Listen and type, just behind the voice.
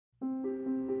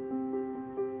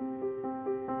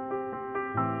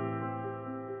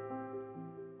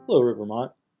Hello,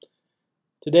 Rivermont.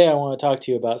 Today I want to talk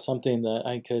to you about something that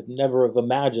I could never have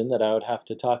imagined that I would have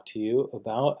to talk to you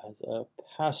about as a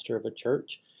pastor of a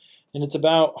church. And it's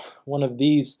about one of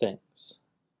these things,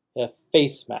 a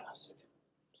face mask.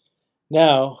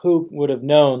 Now, who would have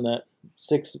known that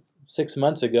six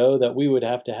months ago that we would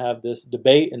have to have this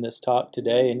debate and this talk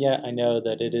today? And yet I know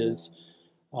that it is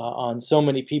on so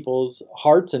many people's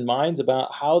hearts and minds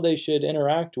about how they should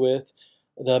interact with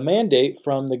the mandate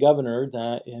from the governor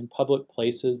that in public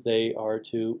places they are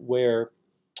to wear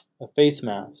a face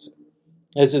mask.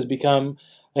 This has become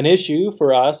an issue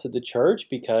for us at the church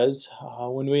because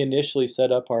when we initially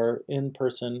set up our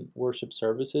in-person worship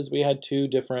services, we had two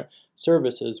different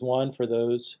services. One for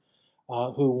those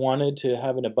who wanted to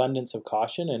have an abundance of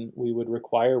caution, and we would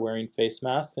require wearing face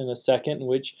masks, and a second in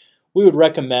which we would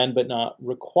recommend but not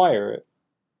require it.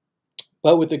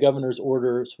 But with the governor's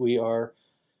orders, we are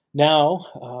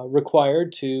now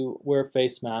required to wear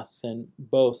face masks in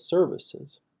both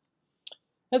services.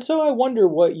 And so I wonder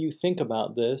what you think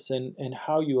about this and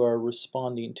how you are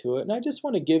responding to it. And I just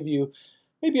want to give you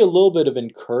maybe a little bit of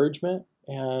encouragement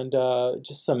and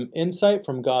just some insight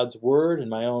from God's Word and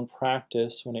my own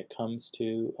practice when it comes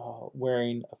to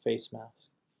wearing a face mask.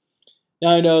 Now,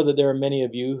 I know that there are many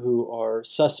of you who are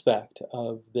suspect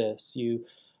of this. You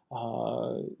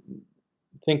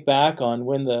think back on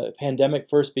when the pandemic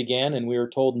first began and we were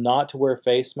told not to wear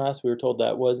face masks. We were told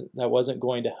that wasn't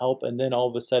going to help, and then all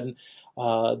of a sudden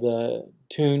the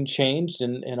tune changed,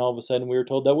 and all of a sudden we were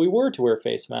told that we were to wear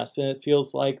face masks. And it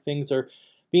feels like things are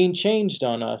being changed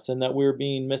on us, and that we're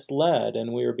being misled,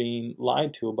 and we're being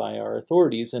lied to by our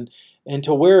authorities. And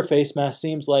to wear a face mask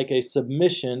seems like a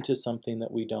submission to something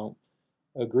that we don't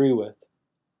agree with.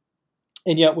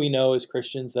 And yet we know as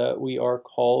Christians that we are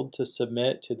called to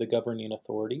submit to the governing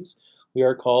authorities. We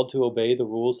are called to obey the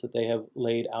rules that they have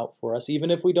laid out for us, even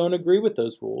if we don't agree with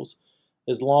those rules,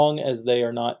 as long as they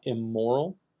are not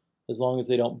immoral, as long as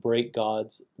they don't break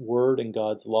God's word and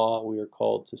God's law. We are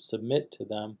called to submit to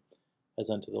them as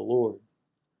unto the Lord.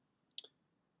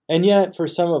 And yet for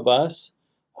some of us,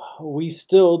 we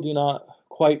still do not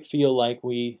quite feel like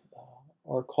we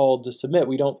are called to submit.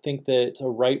 We don't think that it's a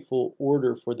rightful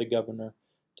order for the governor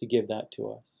to give that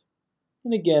to us.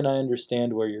 And again, I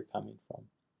understand where you're coming from.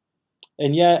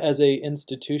 And yet, as an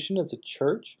institution, as a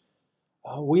church,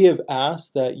 we have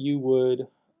asked that you would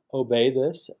obey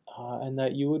this and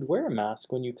that you would wear a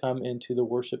mask when you come into the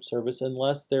worship service,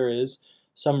 unless there is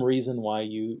some reason why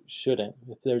you shouldn't.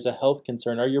 If there's a health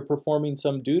concern, or you're performing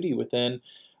some duty within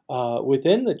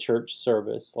the church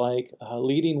service, like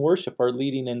leading worship or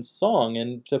leading in song,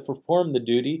 and to perform the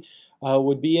duty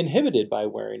would be inhibited by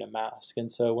wearing a mask.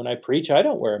 And so when I preach, I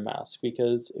don't wear a mask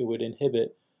because it would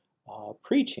inhibit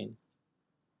preaching.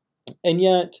 And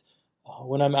yet,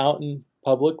 when I'm out in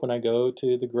public, when I go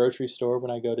to the grocery store,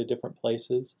 when I go to different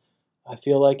places, I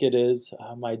feel like it is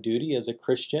my duty as a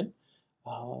Christian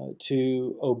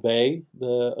to obey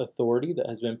the authority that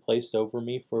has been placed over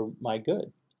me for my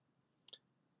good.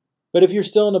 But if you're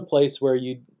still in a place where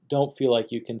you don't feel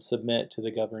like you can submit to the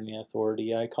governing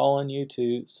authority, I call on you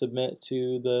to submit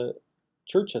to the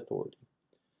church authority,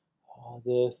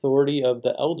 the authority of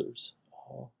the elders.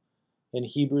 In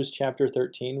Hebrews chapter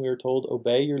 13, we are told,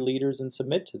 obey your leaders and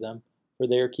submit to them, for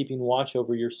they are keeping watch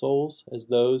over your souls as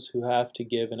those who have to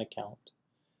give an account.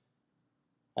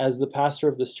 As the pastor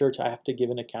of this church, I have to give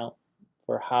an account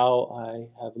for how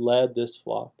I have led this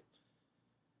flock.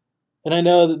 And I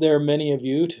know that there are many of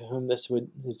you to whom this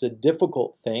is a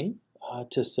difficult thing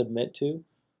to submit to,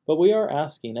 but we are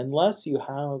asking, unless you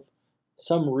have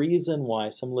some reason why,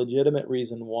 some legitimate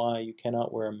reason why you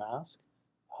cannot wear a mask,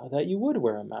 that you would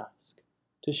wear a mask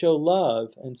to show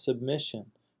love and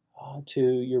submission to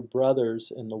your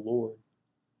brothers in the Lord.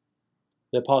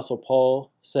 The Apostle Paul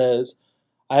says,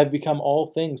 I have become all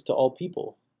things to all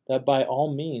people, that by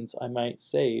all means I might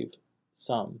save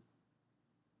some.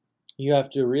 You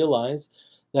have to realize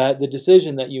that the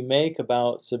decision that you make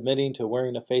about submitting to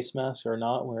wearing a face mask or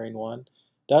not wearing one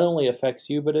not only affects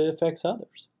you, but it affects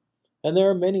others. And there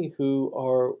are many who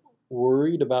are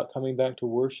worried about coming back to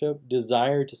worship,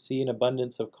 desire to see an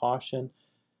abundance of caution.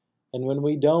 And when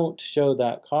we don't show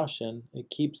that caution,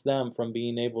 it keeps them from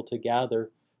being able to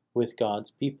gather with God's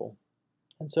people.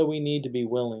 And so we need to be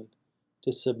willing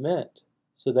to submit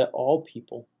so that all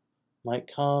people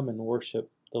might come and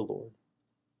worship the Lord.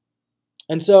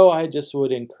 And so I just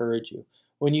would encourage you,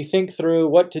 when you think through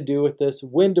what to do with this,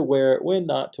 when to wear it, when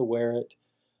not to wear it,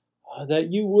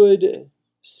 that you would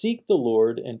seek the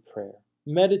Lord in prayer.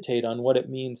 Meditate on what it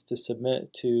means to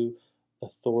submit to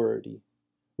authority.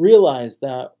 Realize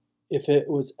that if it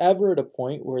was ever at a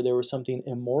point where there was something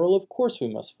immoral, of course we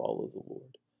must follow the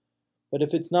Lord. But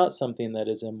if it's not something that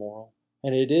is immoral,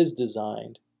 and it is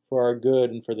designed for our good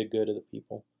and for the good of the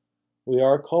people, we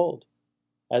are called,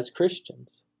 as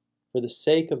Christians, for the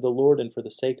sake of the Lord and for the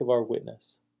sake of our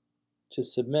witness, to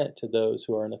submit to those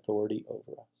who are in authority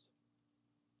over us.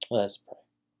 Let us pray.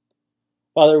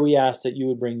 Father, we ask that you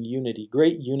would bring unity,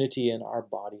 great unity in our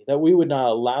body, that we would not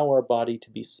allow our body to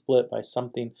be split by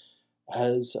something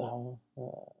as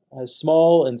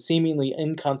small and seemingly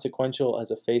inconsequential as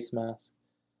a face mask.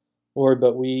 Lord,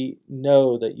 but we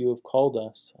know that you have called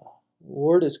us,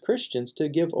 Lord, as Christians to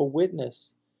give a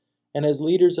witness and as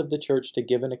leaders of the church to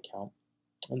give an account.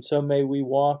 And so may we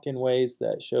walk in ways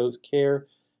that shows care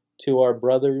to our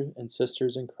brothers and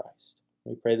sisters in Christ.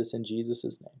 We pray this in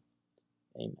Jesus' name.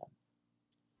 Amen.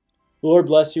 The Lord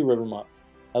bless you, Rivermont.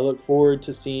 I look forward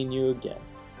to seeing you again.